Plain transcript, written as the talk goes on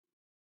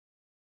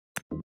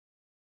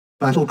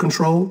Battle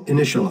control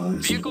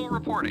initialized. Vehicle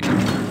reporting.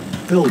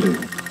 Building.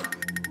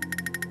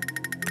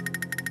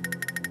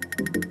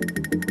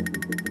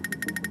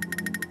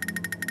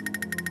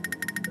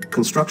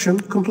 Construction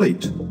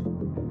complete.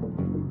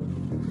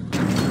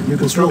 New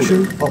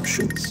construction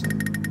options.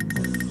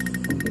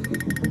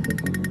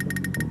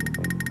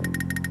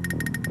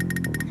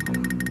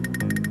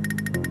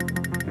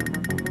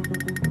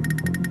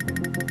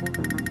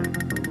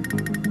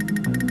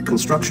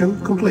 Construction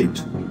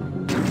complete.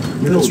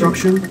 New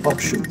construction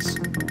options.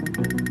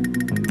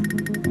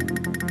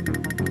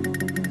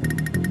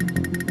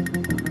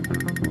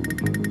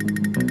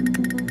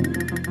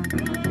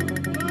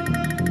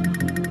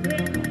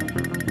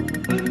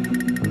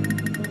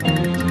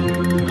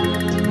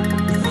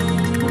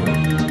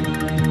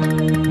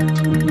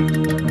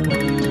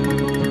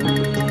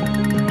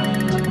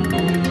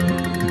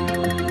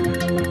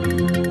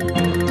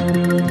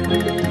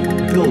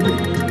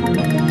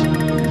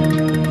 Building.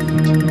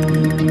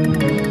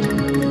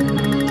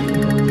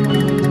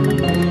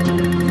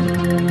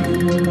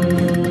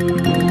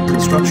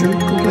 Construction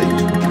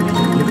complete.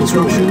 New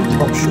construction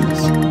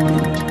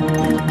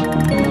options.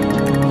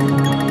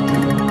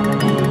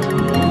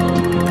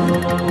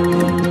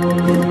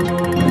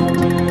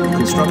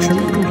 Construction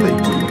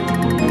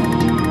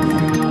complete.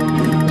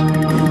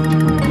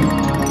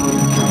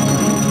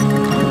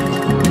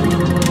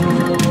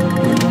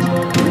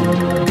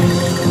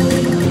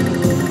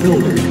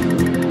 Building.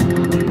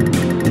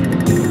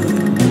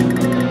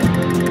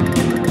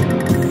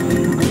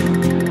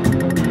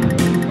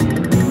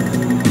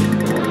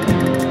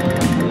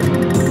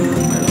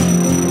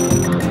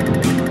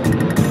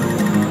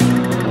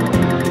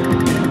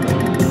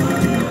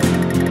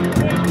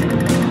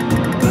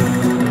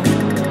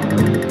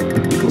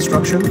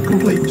 Construction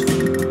complete.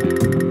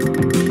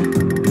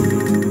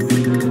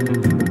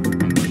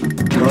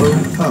 Low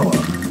power.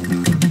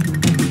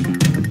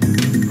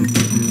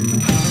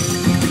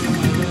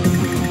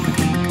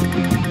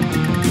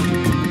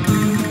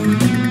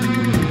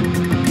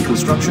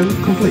 Construction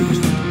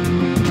complete.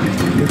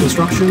 New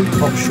construction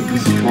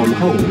options. On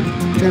hold.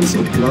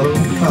 Cancel. Low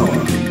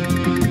power.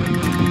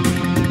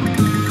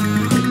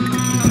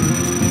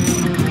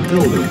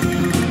 Building.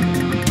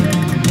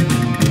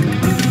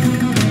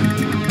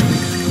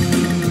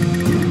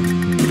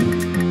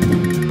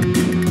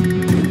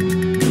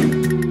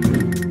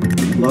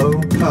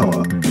 Low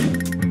power.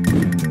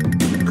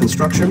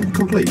 Construction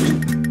complete.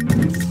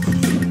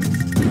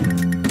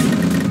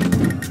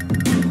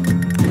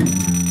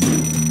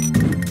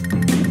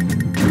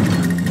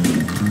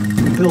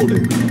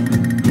 Building.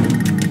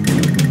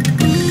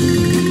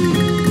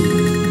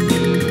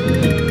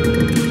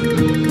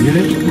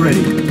 Unit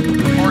ready.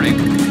 Reporting.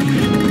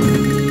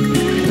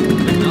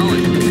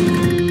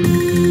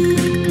 Acknowledged.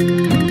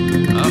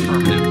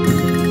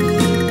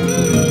 Affirmative.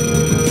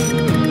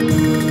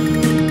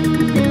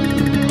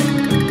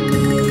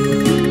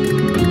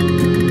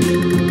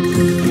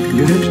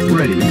 Unit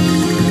ready.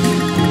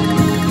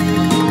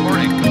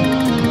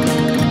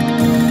 Reporting.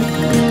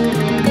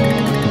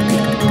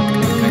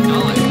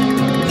 Acknowledged.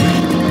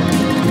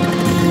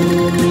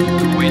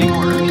 Awaiting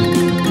orders.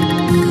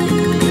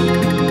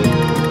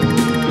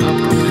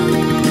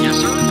 Affirmative. Yes,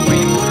 sir.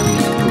 Awaiting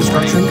orders.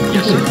 Construction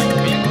Yes, sir. complete.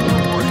 Vehicle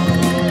reporting.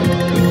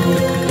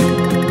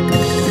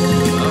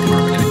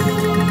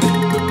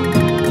 Affirmative.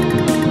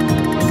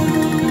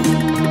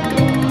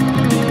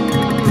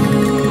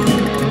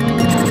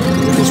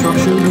 New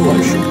construction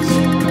options.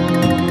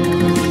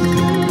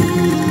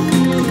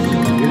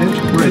 Unit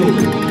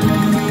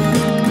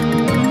ready.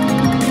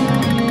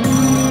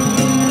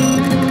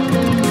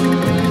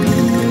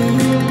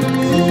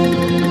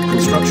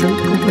 Construction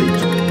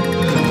complete.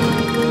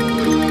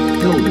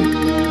 Building.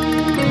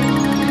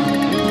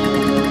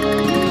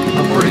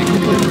 Upgrade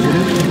complete.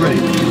 Unit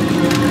ready.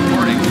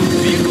 Reporting.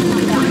 Vehicle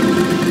reporting.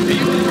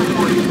 Vehicle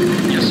reporting.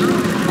 Yes, sir.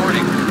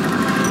 Reporting.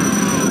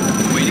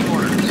 Waiting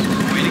orders.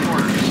 Waiting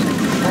orders.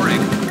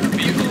 Reporting.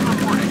 Vehicle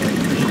reporting.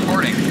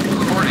 Reporting.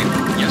 Reporting.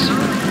 Yes, sir.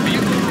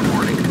 Vehicle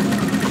reporting.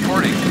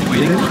 Reporting.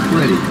 Waiting Unit orders.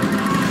 ready.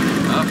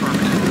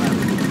 Affirmative.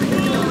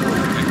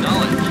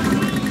 Acknowledged.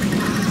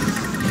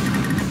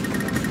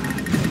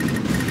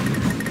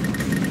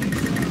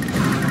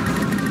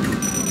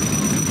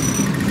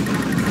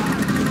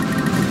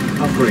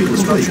 Upgrade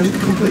construction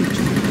complete.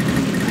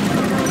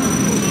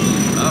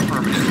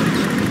 Affirmative.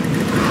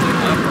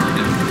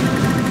 Affirmative.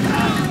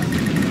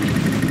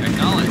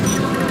 Acknowledged.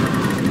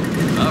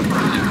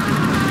 Affirmative.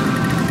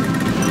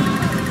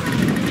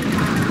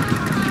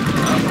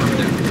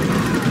 Affirmative.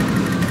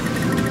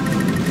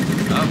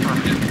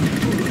 Affirmative.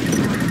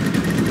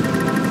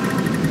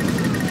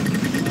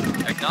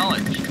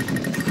 Acknowledged.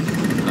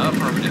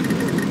 Affirmative.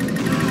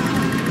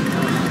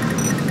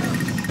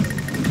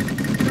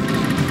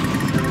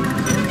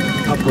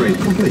 Upgrade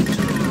complete.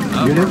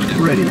 Unit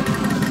ready.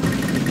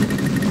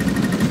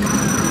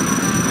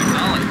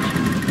 Acknowledged.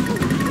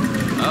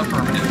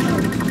 Affirmative.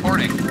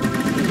 Reporting.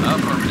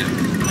 Affirmative.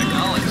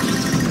 Acknowledged.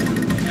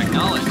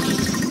 Acknowledged.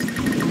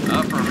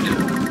 Affirmative.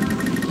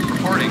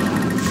 Reporting.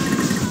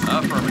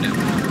 Affirmative.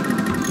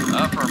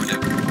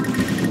 Affirmative.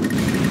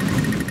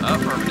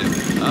 Affirmative.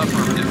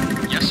 Affirmative.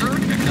 Yes, sir.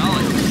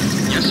 Acknowledged.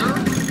 Yes, sir.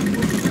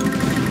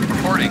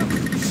 Reporting.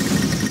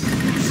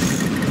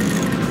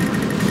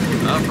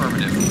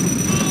 Affirmative.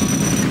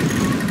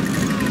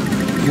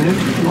 Unit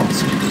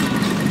lost.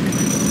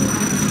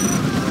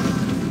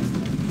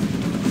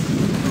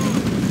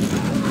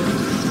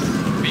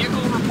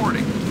 Vehicle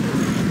reporting.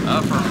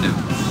 Affirmative.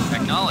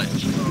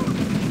 Acknowledged.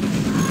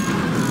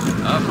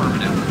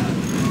 Affirmative.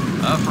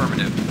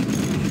 Affirmative.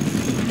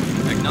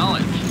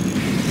 Acknowledged.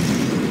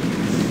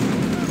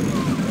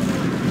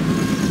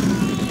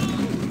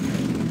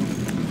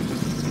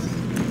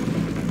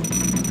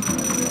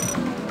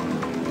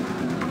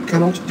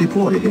 Cannot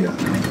deploy here.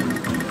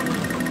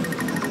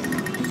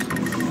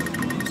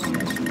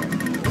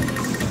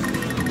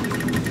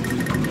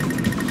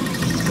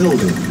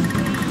 Building.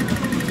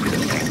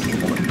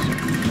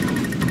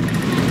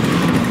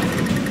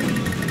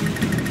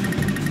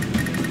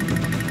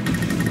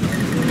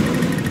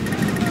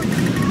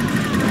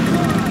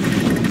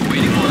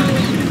 Awaiting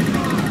orders.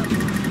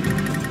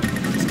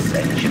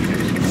 Set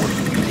shifters in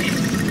working position.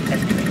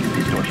 Estimating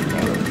distortion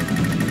error.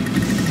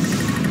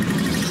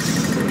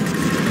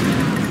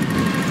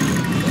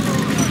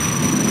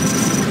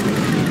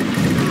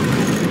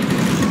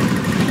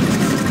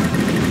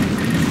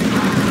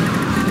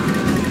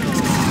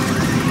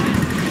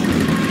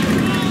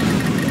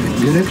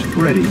 Unit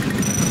ready.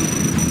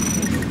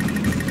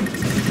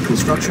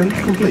 Construction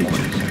complete.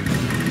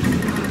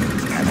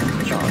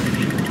 Panels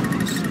charged.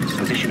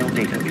 Positional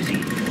data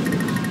received.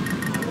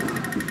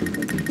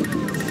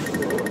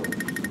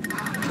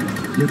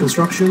 New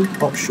construction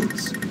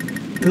options.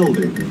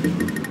 Building.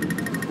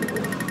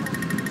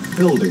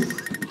 Building.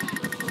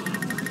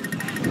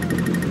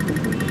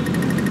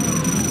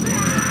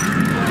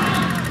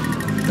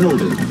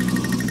 Building.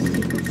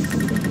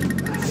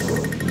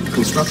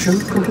 Construction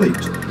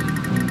complete.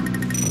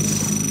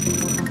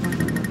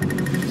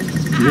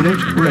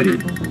 Unit ready.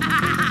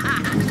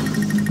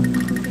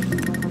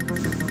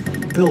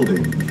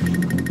 Building.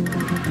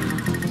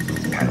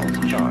 Panels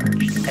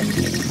charged.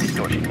 Estimating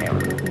distortion error.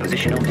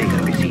 Positional data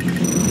received.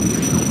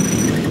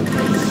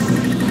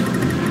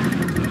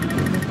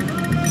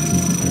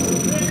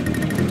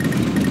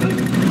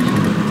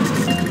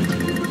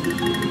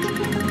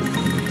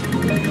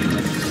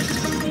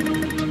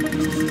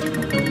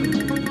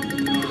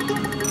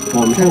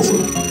 On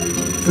hold.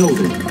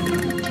 Building.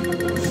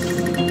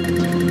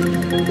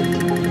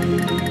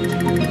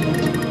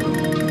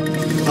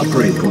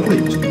 Upgrade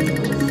complete.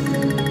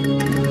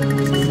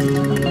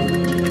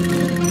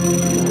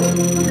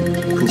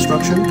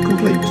 Construction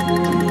complete.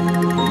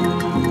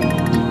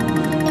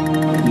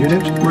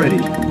 Unit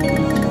ready.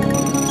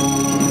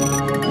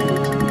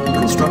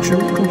 Construction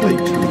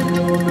complete.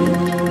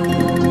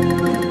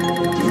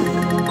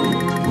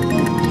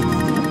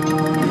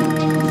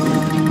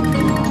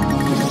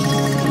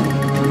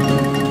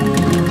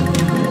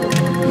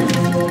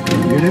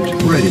 Unit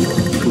ready.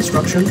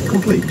 Construction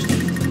complete.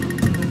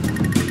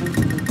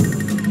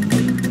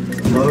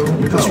 Low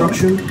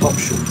construction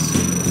options.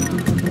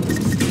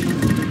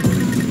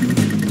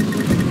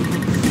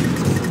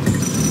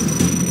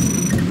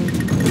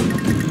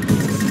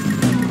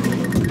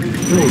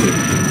 Building.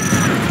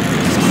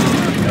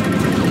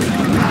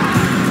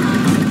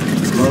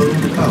 Low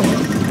power.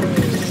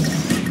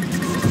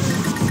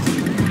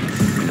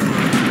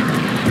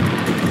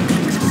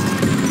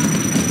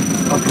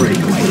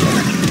 Upgrade complete.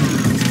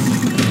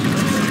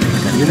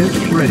 Unit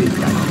ready.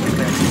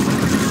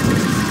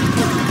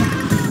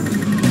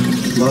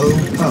 Low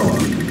power.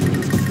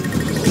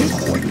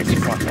 Coordinates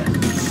processed.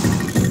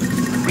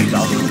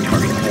 Resolving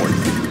target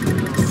coordinates.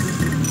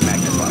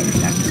 Magnifiers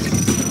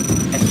activated.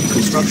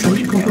 Construction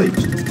complete.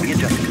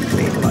 Readjusting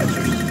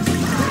stabilizers.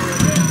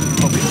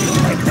 Focusing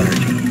light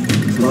energy.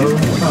 Low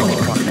Coordinates power.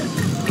 processed.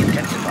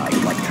 Intensify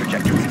flight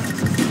trajectory.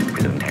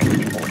 Rhythm tank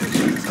in orders.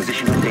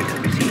 Positional data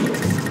received.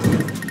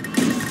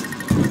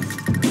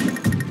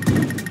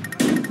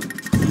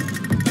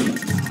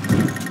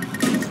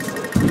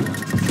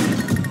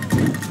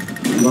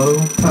 Low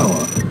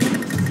power.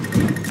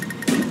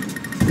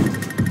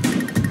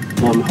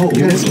 On hold.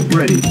 Unit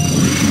ready.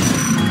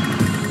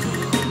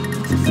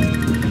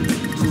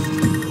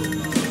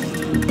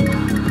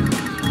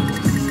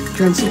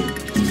 Cancel.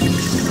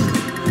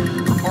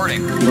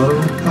 Reporting. Low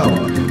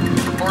power.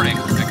 Reporting.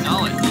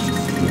 Acknowledged.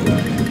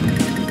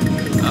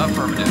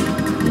 Affirmative.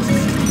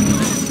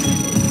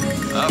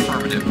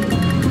 Affirmative.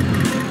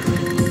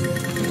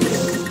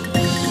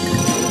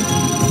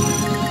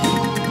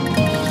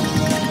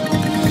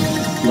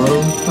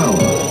 Low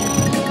power.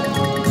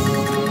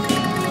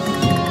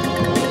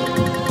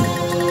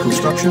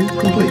 Construction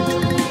complete.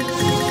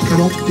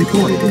 Cannot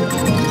deploy here.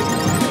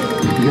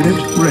 Unit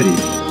ready.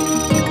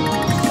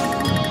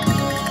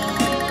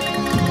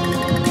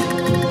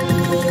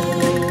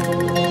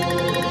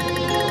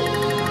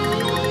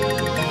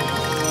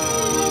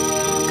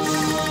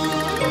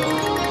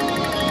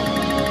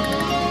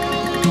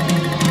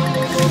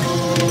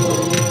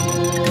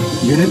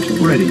 Unit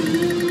ready.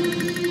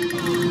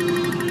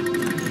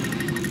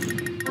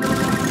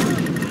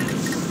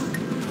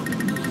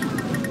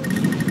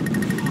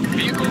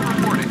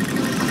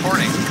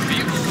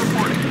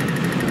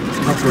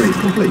 Upgrade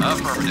complete.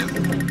 Affirmative.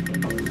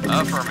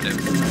 Affirmative.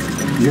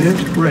 Unit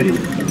ready.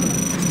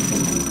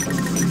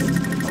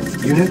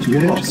 Unit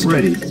lost.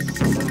 Ready.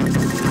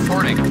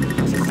 Reporting.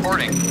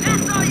 Reporting.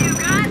 That's all you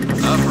got?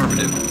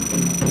 Affirmative.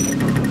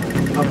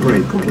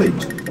 Upgrade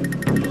complete.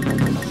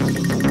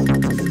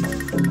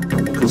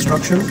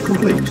 Construction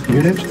complete.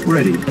 Unit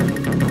ready.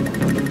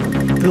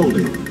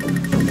 Building.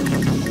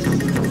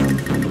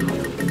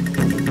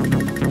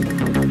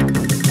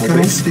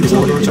 Cannot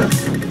deploy attack.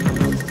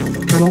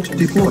 Cannot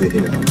deploy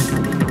here.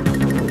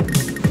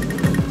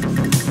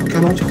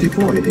 Cannot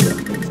deploy here.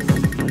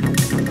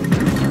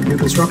 New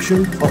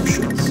construction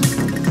options.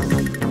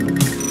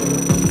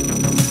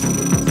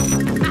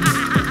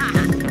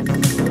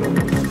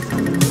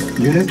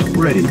 Unit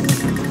ready.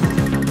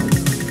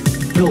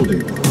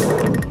 Building.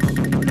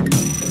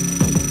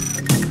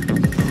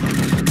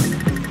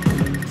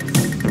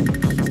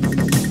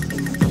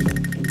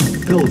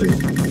 Building.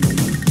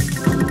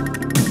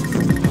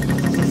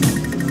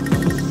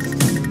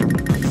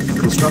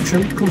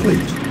 Construction complete.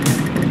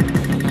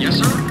 Yes,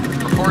 sir.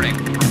 Reporting.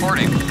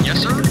 Reporting. Yes,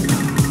 sir.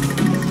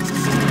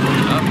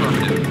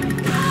 Affirmative.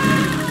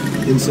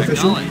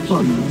 Insufficient Acknowledged.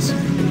 funds.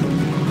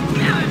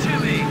 Give it to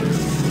me.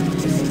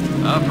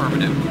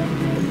 Affirmative.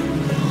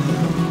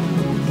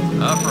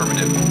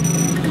 Affirmative.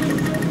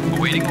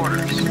 Awaiting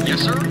orders. Yes,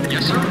 sir.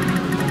 Yes, sir.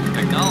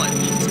 Acknowledged.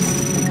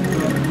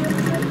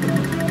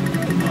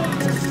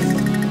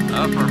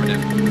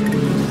 Affirmative.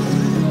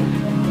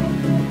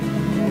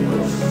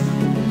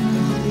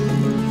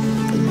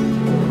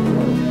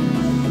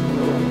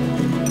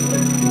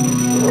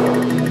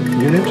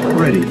 Unit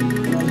ready.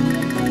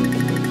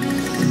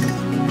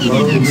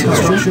 Low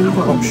construction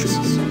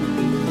options.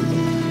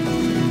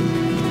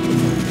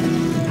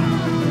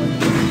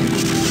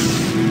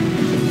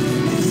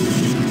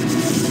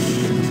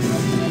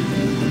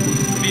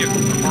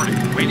 Vehicle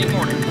reporting. Waiting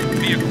order.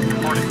 Vehicle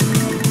reporting.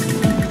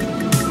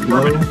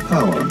 Low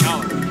power.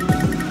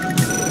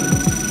 Acknowledged.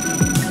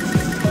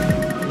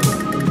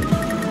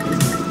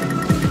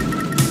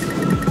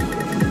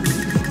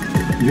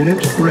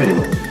 Unit ready.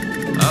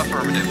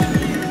 Affirmative.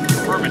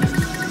 Affirmative.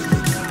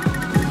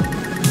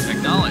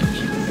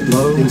 Acknowledged.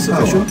 Low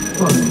insufficient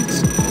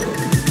funds.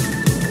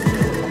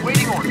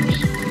 Awaiting orders.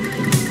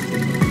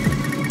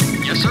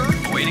 Yes, sir.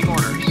 Awaiting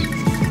orders.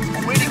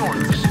 Awaiting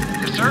orders.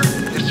 Yes, sir.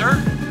 Yes, sir.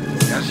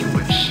 As you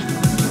wish.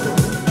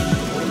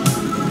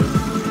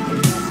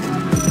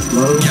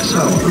 Low Yes, sir.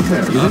 power.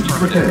 Prepared. Unit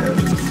prepared.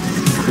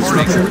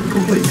 Construction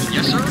complete.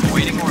 Yes, sir.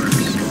 Awaiting orders.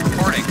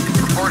 Reporting.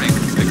 Reporting.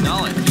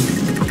 Acknowledged.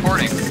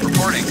 Reporting.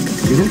 Reporting.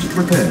 Unit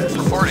prepared.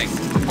 Reporting.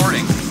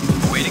 Reporting.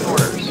 Awaiting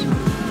orders.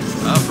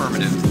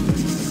 Affirmative.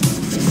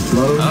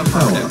 Low power.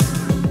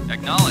 Affirmative.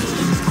 Acknowledged.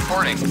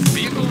 Reporting.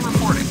 Vehicle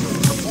reporting.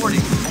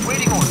 Reporting.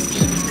 Awaiting orders.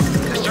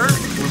 Yes, sir.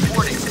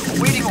 Reporting.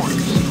 Awaiting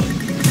orders.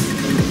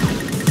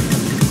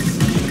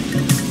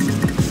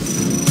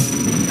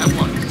 At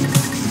once.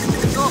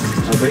 Go.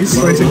 Our base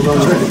rating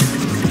ready.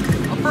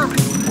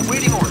 Affirmative.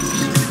 Awaiting orders.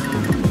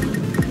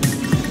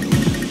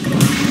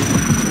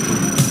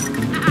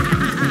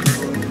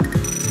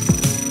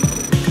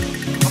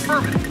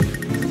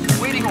 Affirmative.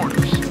 Awaiting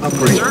orders.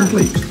 Upgrade Sir?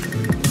 complete.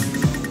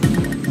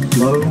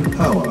 Low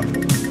power.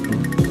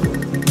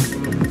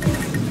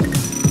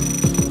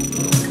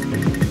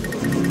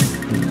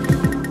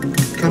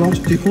 Cannot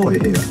deploy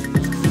here.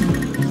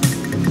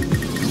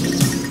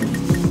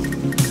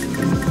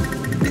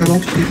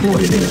 Cannot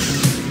deploy here.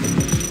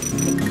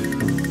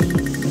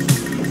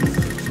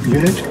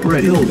 Unit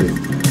ready. Building.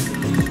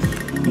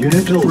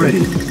 Unit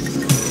ready.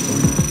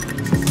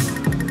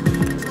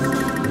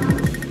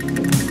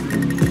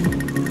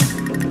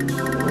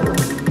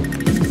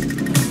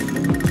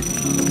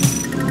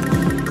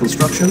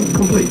 Construction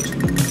complete.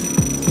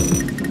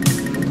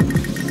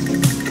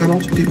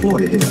 Cannot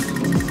deploy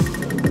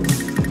here.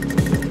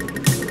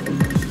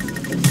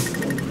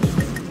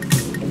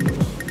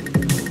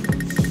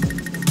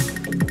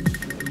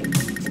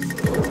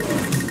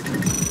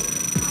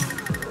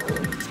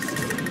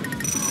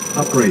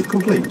 Upgrade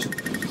complete.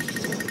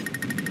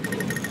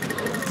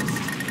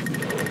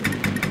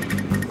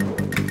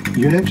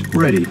 Unit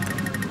ready.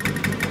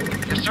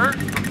 Yes, sir.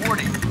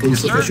 Reporting.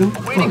 Insufficient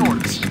Yes, sir. Awaiting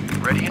funds. orders.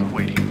 Ready and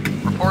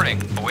waiting.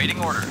 Reporting. Awaiting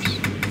orders.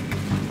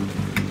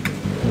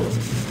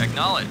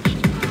 Acknowledged.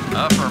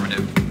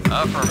 Affirmative.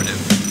 Affirmative.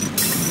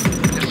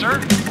 Yes,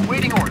 sir.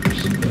 Awaiting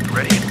orders.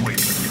 Ready and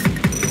waiting.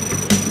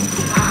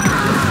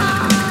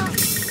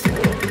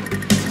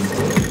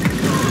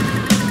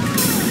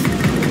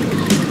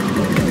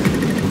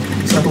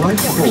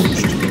 Satellite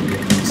launched.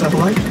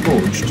 Satellite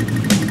launched.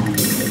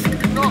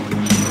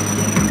 Acknowledged.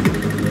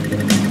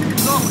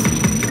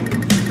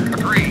 Acknowledged.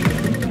 Agreed.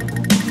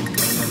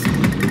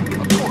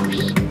 Of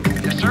course.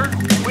 Yes, sir.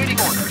 Awaiting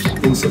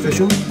orders.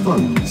 Insufficient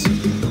funds.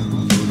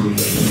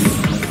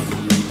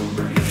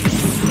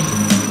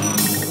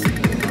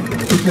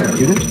 Prepare.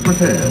 Unit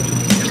prepared.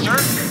 Yes, sir.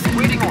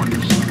 Awaiting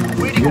orders.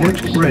 Awaiting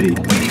Unit orders. ready.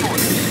 Awaiting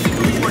orders.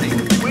 Reporting.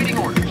 Awaiting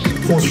orders.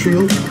 Force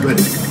shield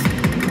ready.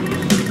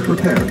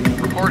 Prepare.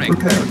 Reporting.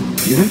 Prepare.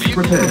 Unit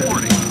Vehicle prepared.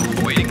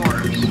 reporting. Awaiting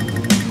orders.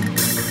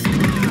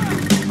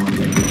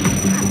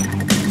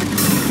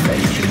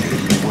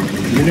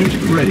 Unit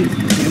ready.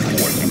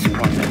 Coordinates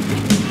processed.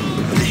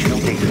 Positional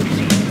data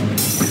received.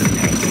 Prism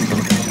tank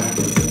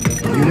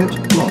orders.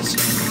 Unit lost.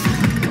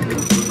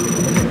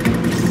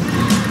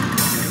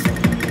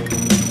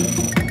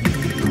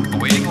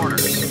 Awaiting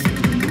orders.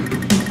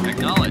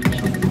 Acknowledged.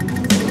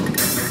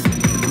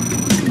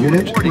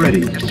 Unit Reporting. ready.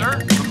 Yes, sir.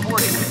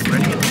 Reporting.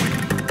 Ready and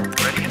waiting.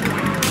 Ready and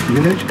waiting.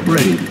 Unit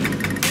ready.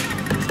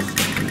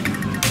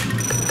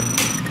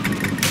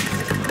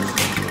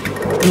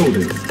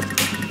 Building.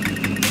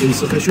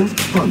 Insufficient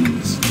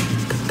funds.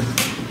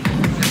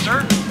 Yes, sir.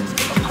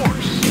 Of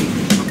course.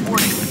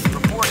 Reporting.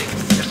 Reporting.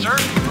 Yes, sir.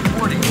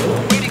 Reporting.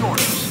 Awaiting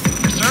orders.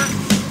 Yes, sir.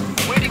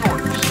 Awaiting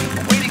orders.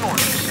 Awaiting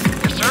orders.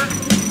 Yes, sir.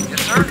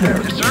 Yes, sir.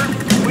 Prepare. Yes, sir.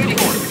 Awaiting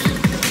orders.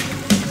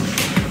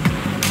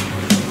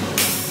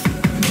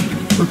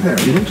 Prepare.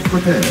 Unit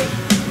prepared.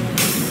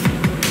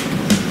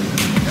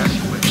 As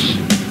you wish.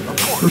 Of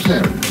course.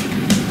 Prepared.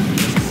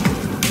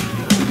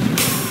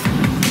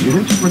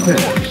 Unit Of prepared.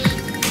 course.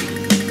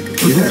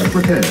 Unit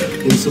prepared.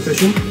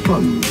 Insufficient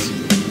funds.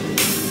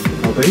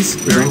 Our base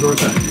is under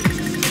attack.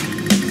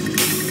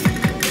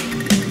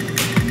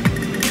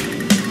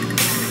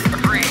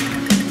 Agreed.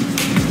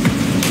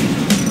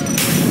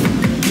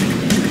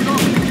 Go.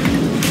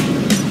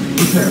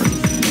 Prepare.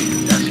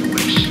 As you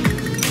wish.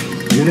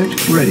 Unit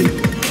ready.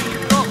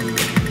 Go.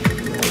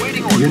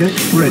 Awaiting orders. Unit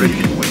ready. Ready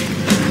and waiting.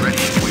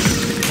 Ready and waiting.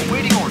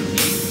 Awaiting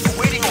orders.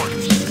 Awaiting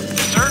orders.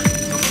 Yes, sir.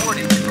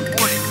 Reporting.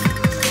 Reporting.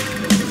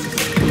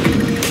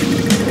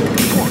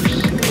 Of course.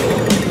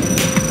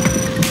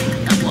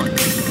 At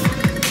once.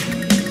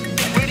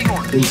 Awaiting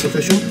orders.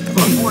 Insufficient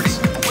Reporting. funds.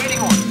 Awaiting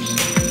orders.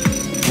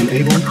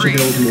 Unable to Agreed.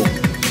 build more.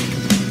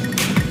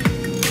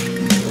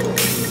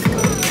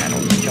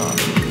 Panels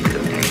charged.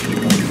 Prism tank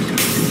orders.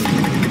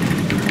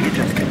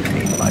 Readjusting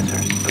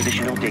stabilizers.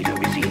 Positional data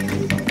received.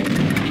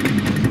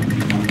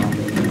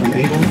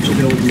 Unable to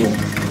build more.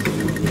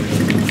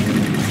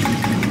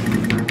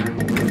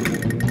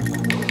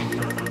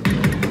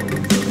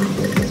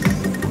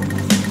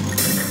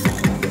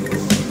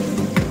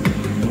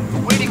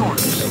 Awaiting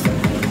orders.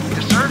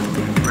 Yes, sir.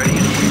 Ready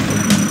and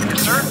waiting.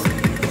 Yes, sir.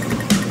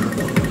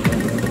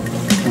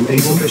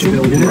 Unable to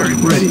build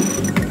unit ready.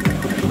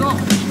 Go.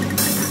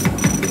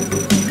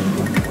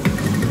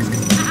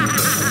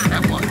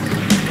 At once.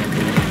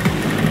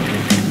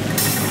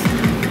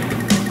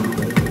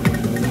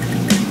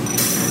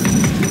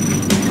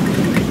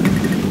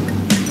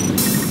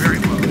 Very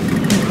well.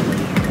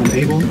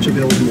 Unable to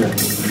build more.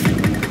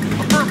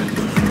 Affirmative.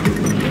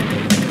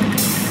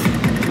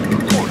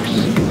 Of course.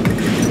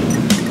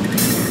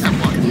 At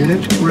once.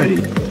 Unit ready.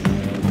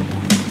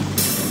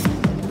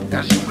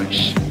 As you wish.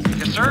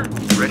 Yes, sir.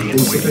 Ready and waiting.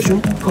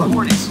 Insufficient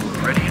Reporting. funds.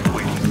 Ready and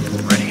waiting.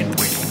 Ready and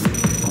waiting.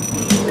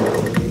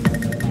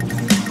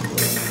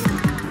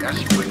 As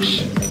you wish.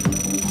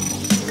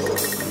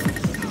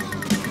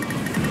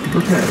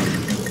 Prepared.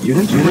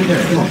 Unit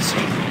lost.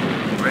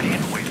 Ready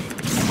and waiting.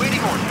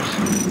 Awaiting orders.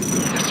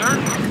 Yes, sir.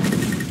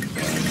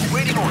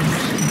 Awaiting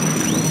orders.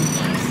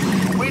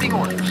 Awaiting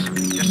orders.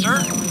 Yes, sir.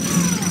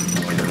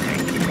 Prism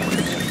tank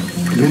orders.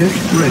 Unit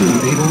ready.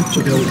 Able to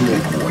build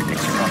more.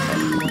 Coordinates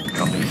processed.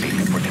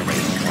 Compensating for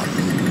terrain loss.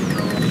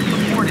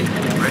 Reporting.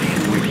 Ready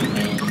and waiting.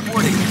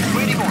 Reporting.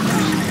 Awaiting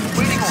orders.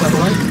 Awaiting orders.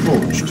 Satellite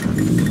launched.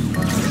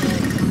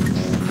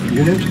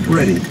 Unit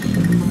ready.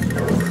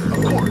 Of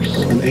course.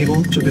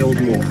 Unable to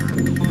build more.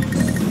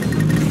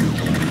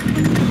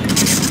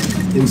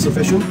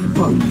 Insufficient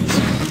funds.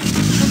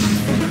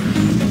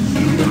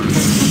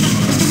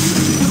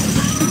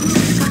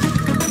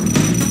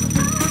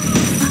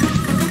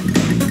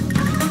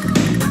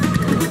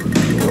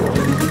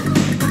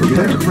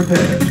 Unit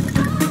prepared.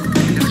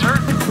 Yes, sir.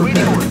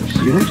 Awaiting orders.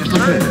 Unit Yes, sir.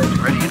 prepared.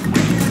 Ready and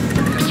waiting.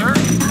 Yes, sir.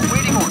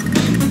 Awaiting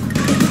orders.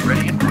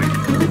 Ready and waiting.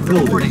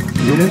 Building. Reporting.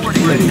 Unit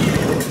Reporting. ready.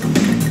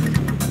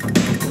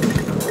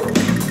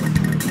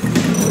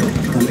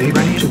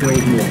 Unable to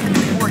build more.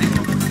 Reporting.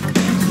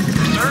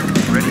 Yes, sir.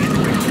 Ready and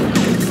waiting.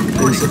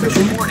 Reporting.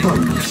 Insufficient Reporting.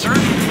 funds. Yes, sir.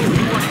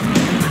 Reporting.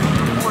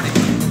 Reporting.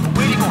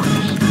 Awaiting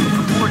orders.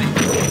 Reporting.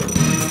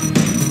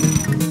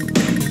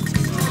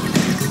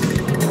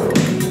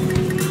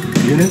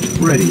 Unit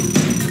ready.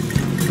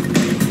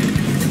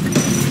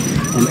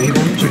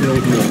 Unable to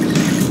build more.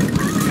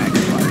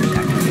 Magnifiers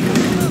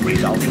activated.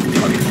 Resolving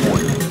target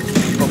coordinates.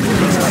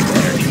 Focusing light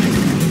energy.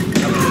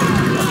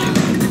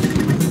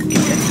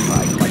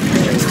 Intensified light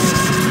trajectory.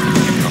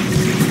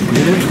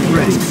 Unit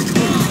ready.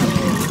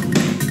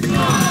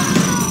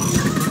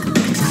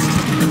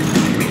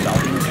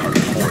 Resolving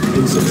target coordinates.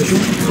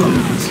 Insufficient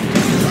funds.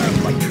 Intensified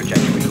light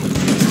trajectory.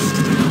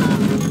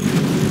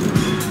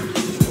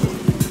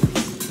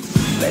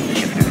 Led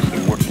shifters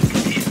in working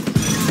condition.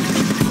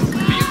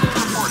 Vehicle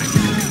reporting.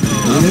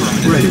 Unit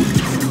ready.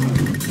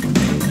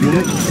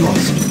 Unit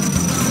lost.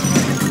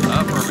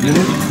 Affirmative.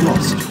 Unit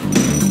lost.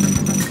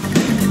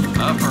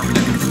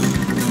 Affirmative.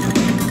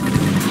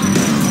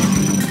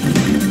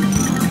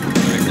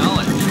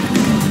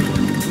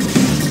 Acknowledged.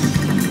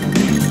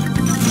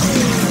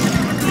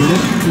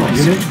 Unit lost.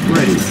 Unit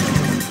ready.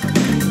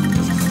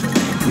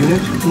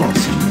 Unit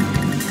lost.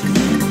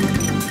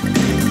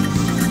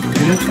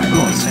 Unit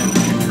lost.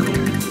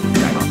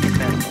 Diagnostic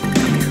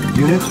sample.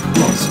 Unit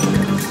lost.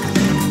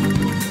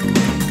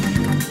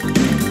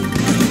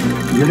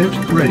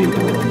 Unit ready.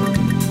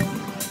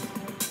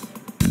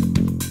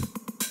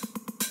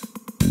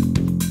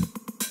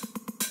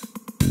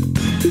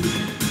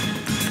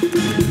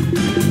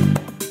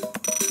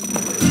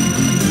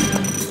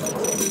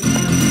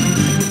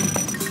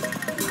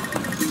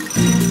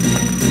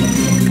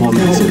 On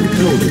hold.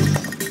 Building.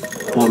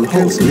 On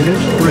hold.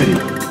 Unit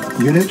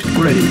ready. Unit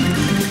ready.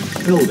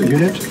 Building.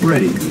 Unit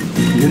ready.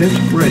 Unit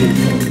ready.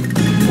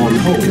 On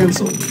hold.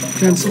 Cancel.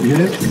 Cancel.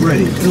 Unit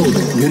ready.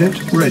 Building.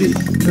 Unit ready.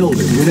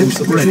 Building. Unit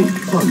ready.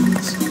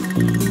 Funds.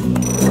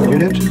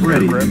 Unit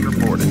ready. Aircraft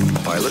reporting.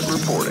 Pilot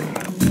reporting.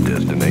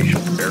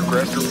 Destination.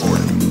 Aircraft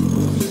reporting.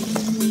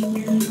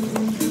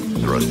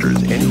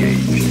 Thrusters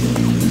engaged.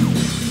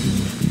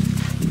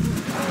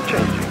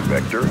 Changing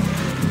vector.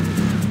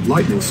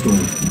 Lightning storm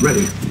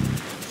ready.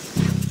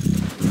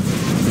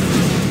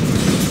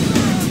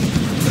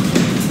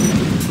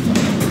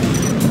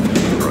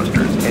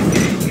 Thrusters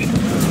engaged.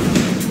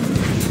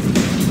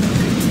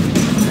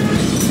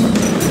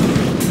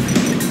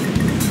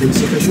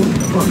 Insufficient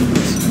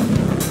funds.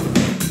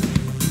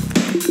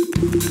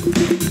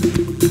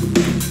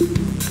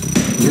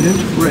 Unit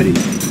ready.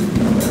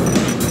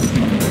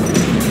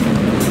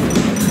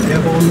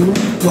 Airborne unit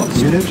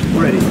lost. Unit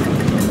ready.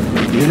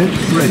 Unit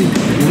ready.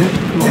 Unit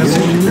lost.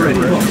 Airborne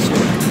unit lost.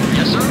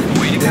 Yes, sir.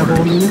 Waiting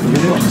Airborne orders.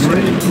 unit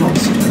ready.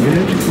 Lost.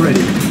 Unit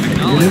ready.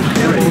 Unit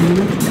airborne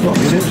unit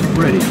lost. Unit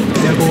ready.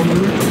 Airborne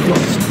unit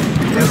lost.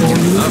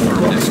 Airborne unit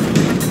lost.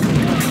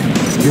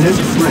 Unit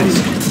ready.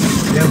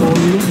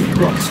 Airborne unit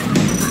lost.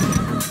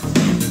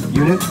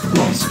 Unit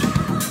lost.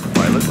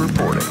 Pilot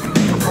reporting.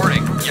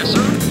 Reporting. Yes,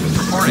 sir.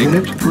 Reporting.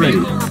 Unit ready.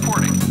 Vehicle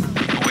reporting.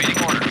 Awaiting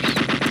orders.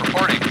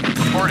 Reporting.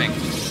 Reporting.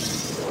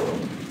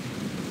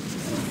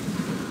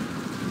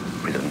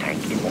 Prism tank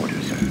in order,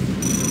 sir.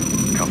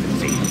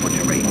 Compensating for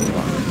terrain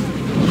loss.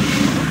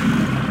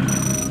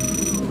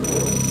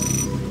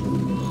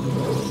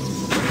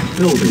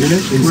 Building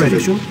unit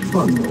insufficient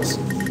funds.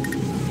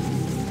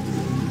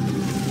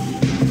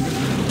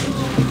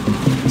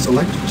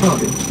 Select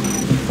target.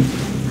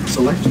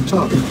 Select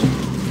target.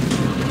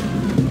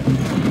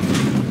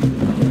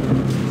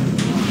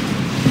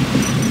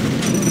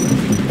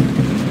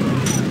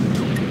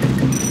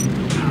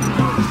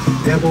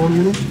 Airborne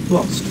unit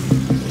lost.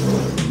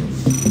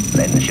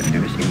 Lens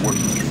shifters in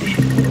working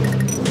condition.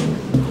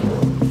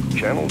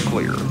 Channel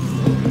clear.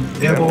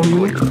 Airborne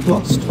Channel unit clear.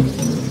 lost.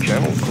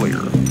 Channel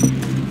clear.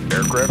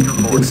 Aircraft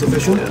reporting.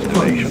 Insufficient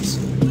Destination. funds.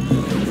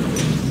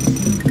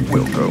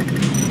 Wilco.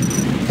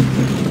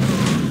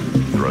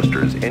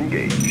 Thrusters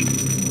engaged.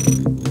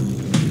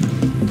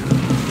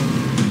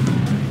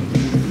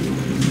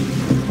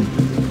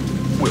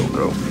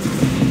 Wilco.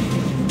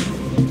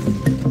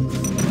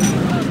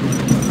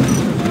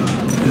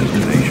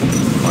 Destination.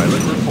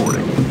 Pilot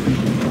reporting.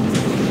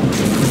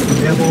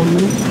 Airborne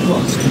unit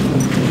lost.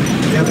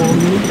 Airborne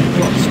unit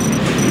lost.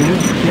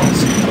 Unit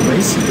lost. The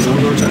base is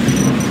under attack.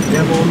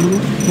 Airborne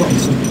unit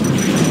lost.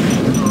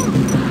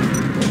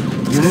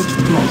 Unit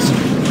lost.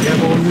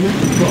 Airborne unit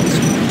lost.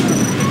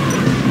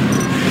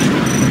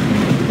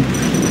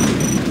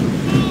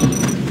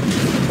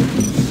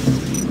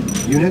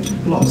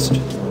 Unit lost.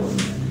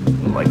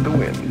 Like the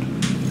wind.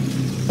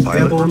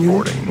 Pilot Airborne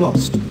reporting. unit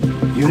lost.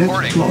 Unit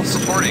Reporting. lost.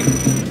 Reporting.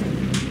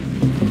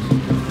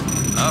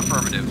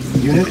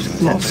 Affirmative. Unit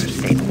Prism lost. sensor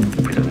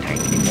stable. Prism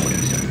tank in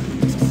order, sir.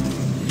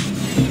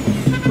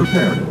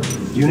 Preparing.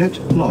 Unit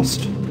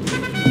lost.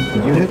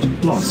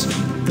 Unit lost.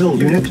 Build.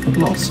 Unit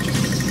lost.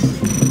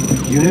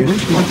 Unit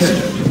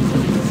repaired.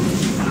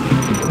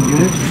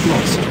 Unit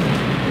lost.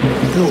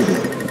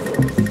 Building.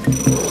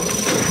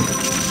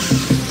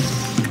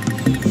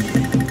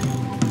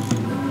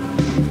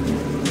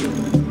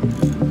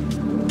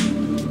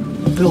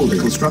 Building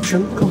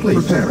construction complete.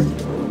 Preparing.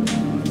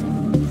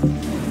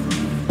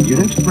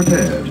 Unit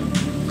prepared.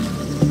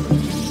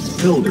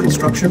 Building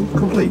construction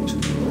complete.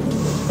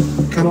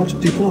 Cannot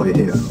deploy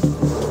here.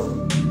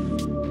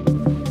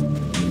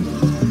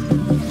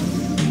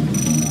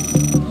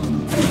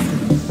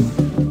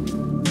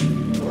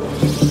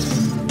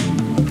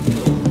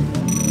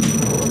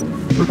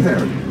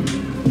 Preparing.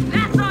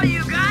 That's all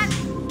you got?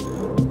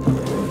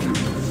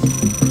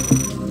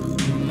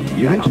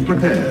 Unit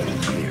prepared.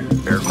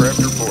 Aircraft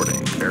reporting.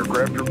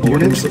 Aircraft reporting.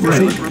 Units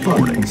ready. Pilot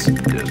reporting. Funds.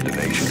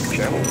 Destination.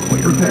 Channel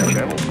clear. Prepare.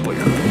 Channel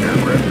clear.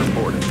 Aircraft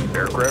reporting.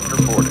 Aircraft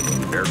reporting.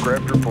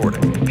 Aircraft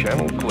reporting.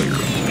 Channel clear.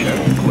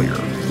 Channel clear.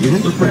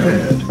 Unit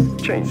prepared.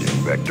 Changing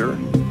vector.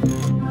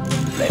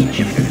 Lens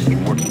shifters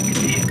in working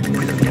condition.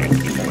 Prism tank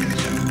in order,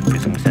 sir.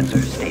 Prism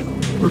sensor stable.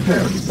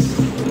 Preparing.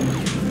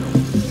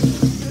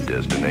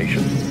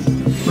 Destination.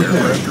 Prepare.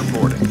 Aircraft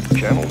reporting.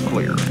 Channel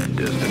clear.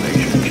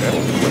 Destination.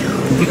 Channel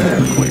clear.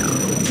 Channel clear.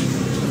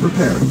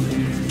 Preparing.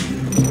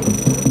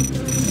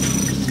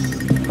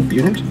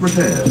 Unit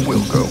prepared.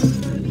 Wilco.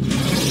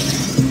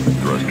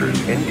 Thrusters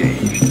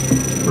engaged.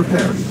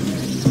 Preparing.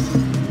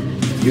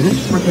 Unit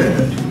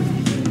prepared.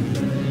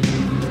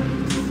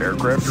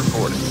 Aircraft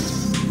reporting.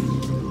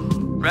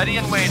 Ready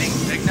and waiting.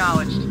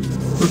 Acknowledged.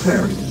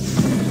 Repairing.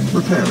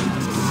 Repairing.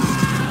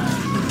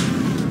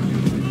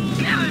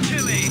 Give it to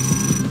me!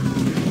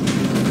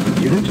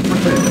 Unit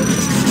prepared.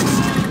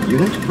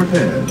 Unit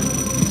prepared.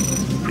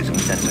 Prism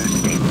sensor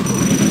stable.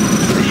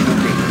 Positional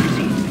data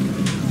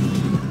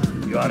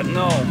received. You are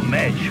no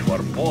match for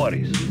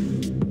Boris.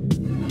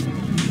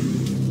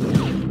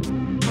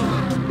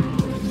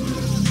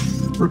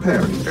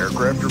 Repairing.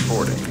 Aircraft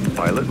reporting.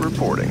 Pilot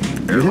reporting.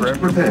 Unit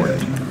Aircraft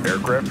prepared. reporting.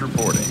 Aircraft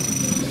reporting.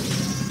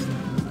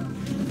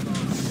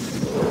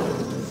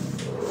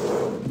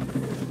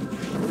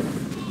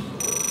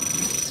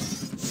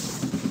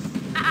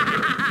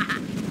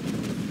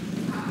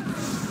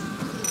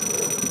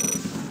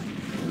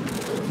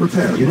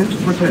 Repair. Unit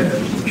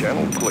prepared.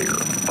 Channel clear.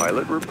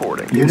 Pilot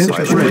reporting. Unit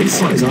Pilot ready.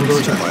 reporting. Is under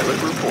attack.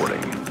 Pilot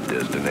reporting.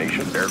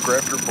 Destination.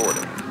 Aircraft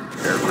reporting.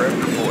 Aircraft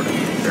reporting.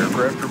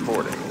 Aircraft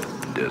reporting.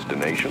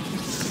 Destination.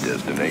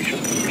 Destination.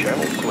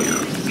 Channel clear.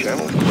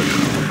 Channel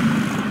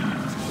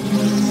clear.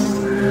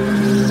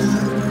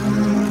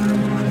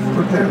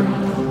 Repairing.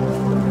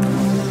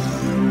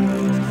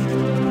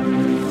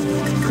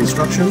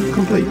 Construction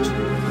complete.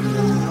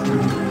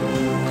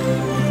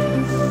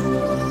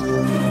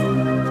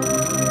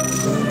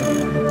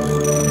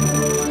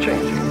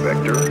 Changing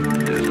vector.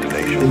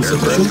 Destination.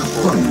 Insufficient Aircraft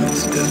reporting.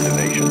 funds.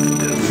 Destination.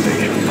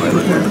 Destination. Pilot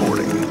Repair.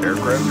 reporting.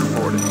 Aircraft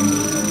reporting.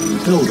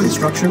 Build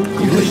construction.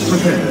 Unit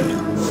prepared.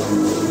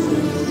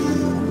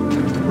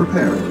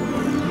 Repairing.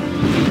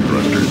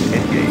 Thrusters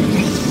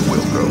engaged.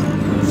 Will go.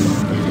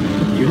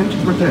 Unit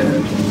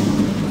prepared.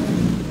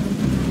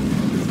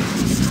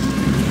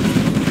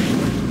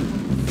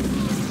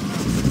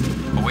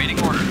 Awaiting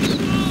orders.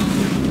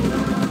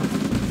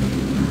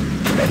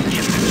 That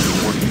ship is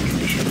in working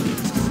condition.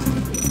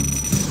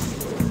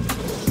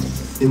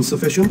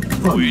 Insufficient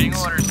Awaiting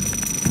funds.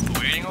 orders.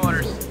 Awaiting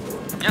orders.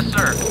 Yes,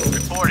 sir.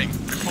 Reporting.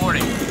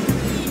 Reporting.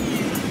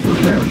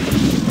 Repairing.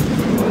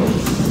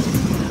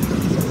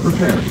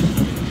 Repairing.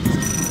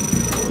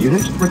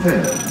 Unit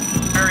prepared.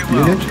 Very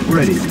well. Unit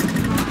ready.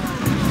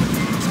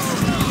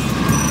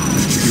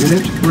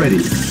 Unit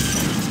ready.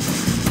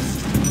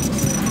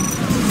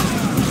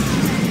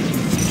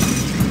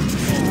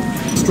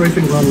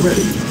 Strafing run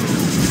ready.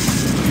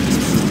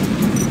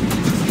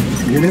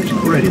 Unit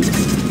ready.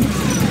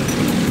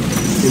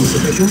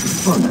 Insufficient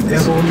fund.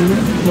 Airborne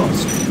unit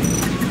lost.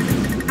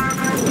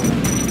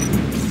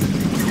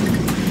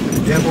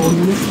 Airborne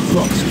unit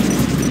lost.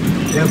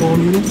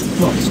 Airborne unit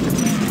lost.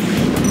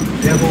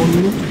 Airborne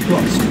unit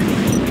lost.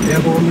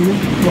 Airborne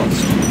unit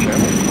lost.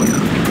 Channel clear.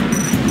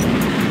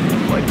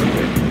 Flight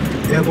permit.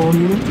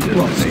 Airborne unit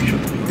lost. Destination.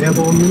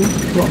 Airborne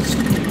unit lost.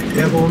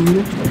 Airborne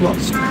unit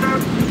lost.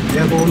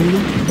 Airborne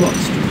unit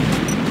lost.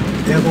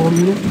 Airborne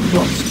unit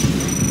lost.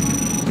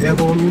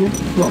 Airborne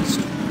unit lost.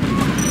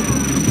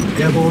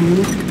 Airborne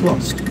unit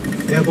lost.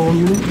 Airborne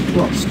unit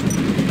lost.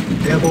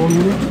 Airborne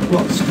unit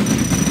lost.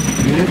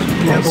 Unit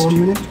airborne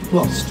unit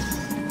lost.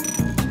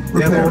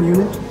 Airborne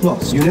unit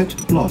lost.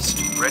 Unit lost.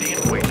 Ready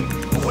and waiting.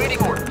 Awaiting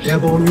orders.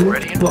 Airborne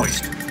Ready unit and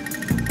lost.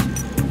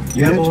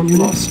 Airborne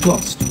unit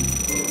lost.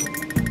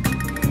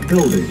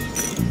 Building.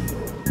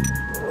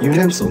 Unit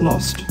cancel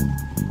lost.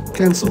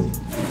 Cancel.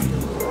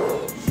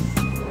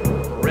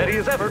 Ready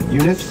as ever.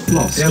 Unit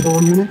lost.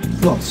 Airborne unit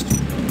lost.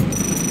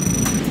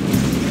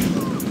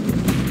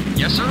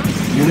 Yes, sir.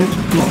 Unit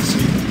lost.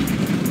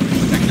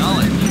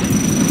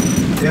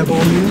 Acknowledged.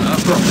 Airborne unit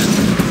lost.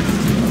 Affirmative.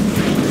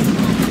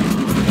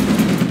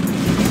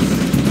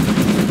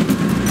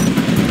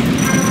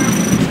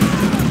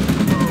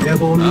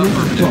 Airborne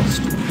unit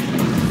lost.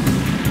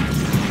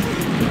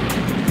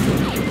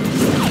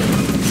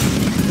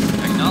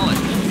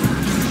 Acknowledged.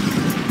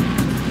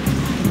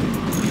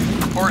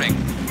 Reporting.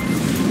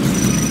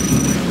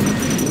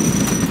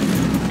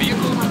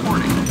 Vehicle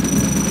reporting.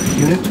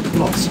 Unit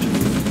lost.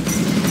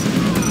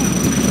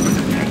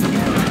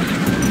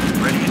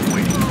 Ready and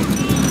waiting.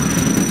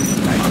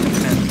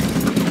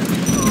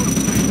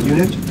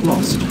 Unit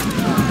lost.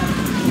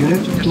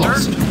 Unit Yes,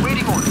 lost. sir.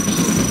 Waiting orders.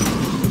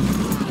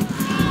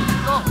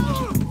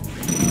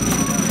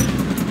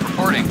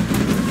 Reporting.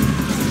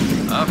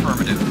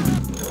 Affirmative.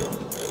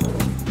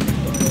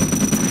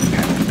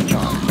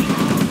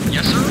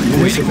 Yes, sir.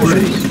 Unit Waiting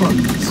ready. orders.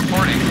 Funds.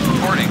 Reporting.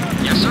 Reporting.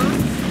 Yes, sir.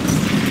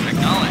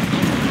 Acknowledged.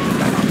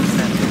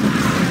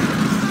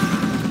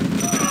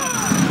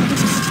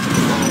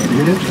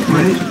 Unit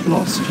ready.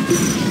 Lost.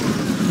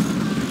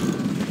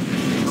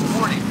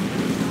 Reporting.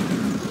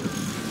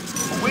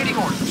 Awaiting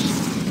orders.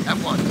 At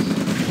once.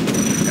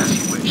 As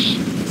you wish.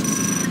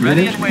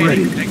 Ready Unit and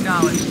waiting. ready.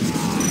 Acknowledged.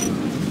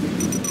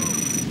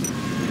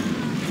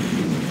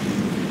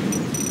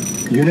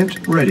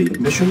 Unit ready.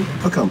 Mission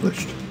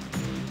accomplished.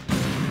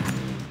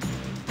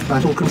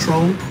 Battle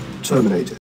control terminated.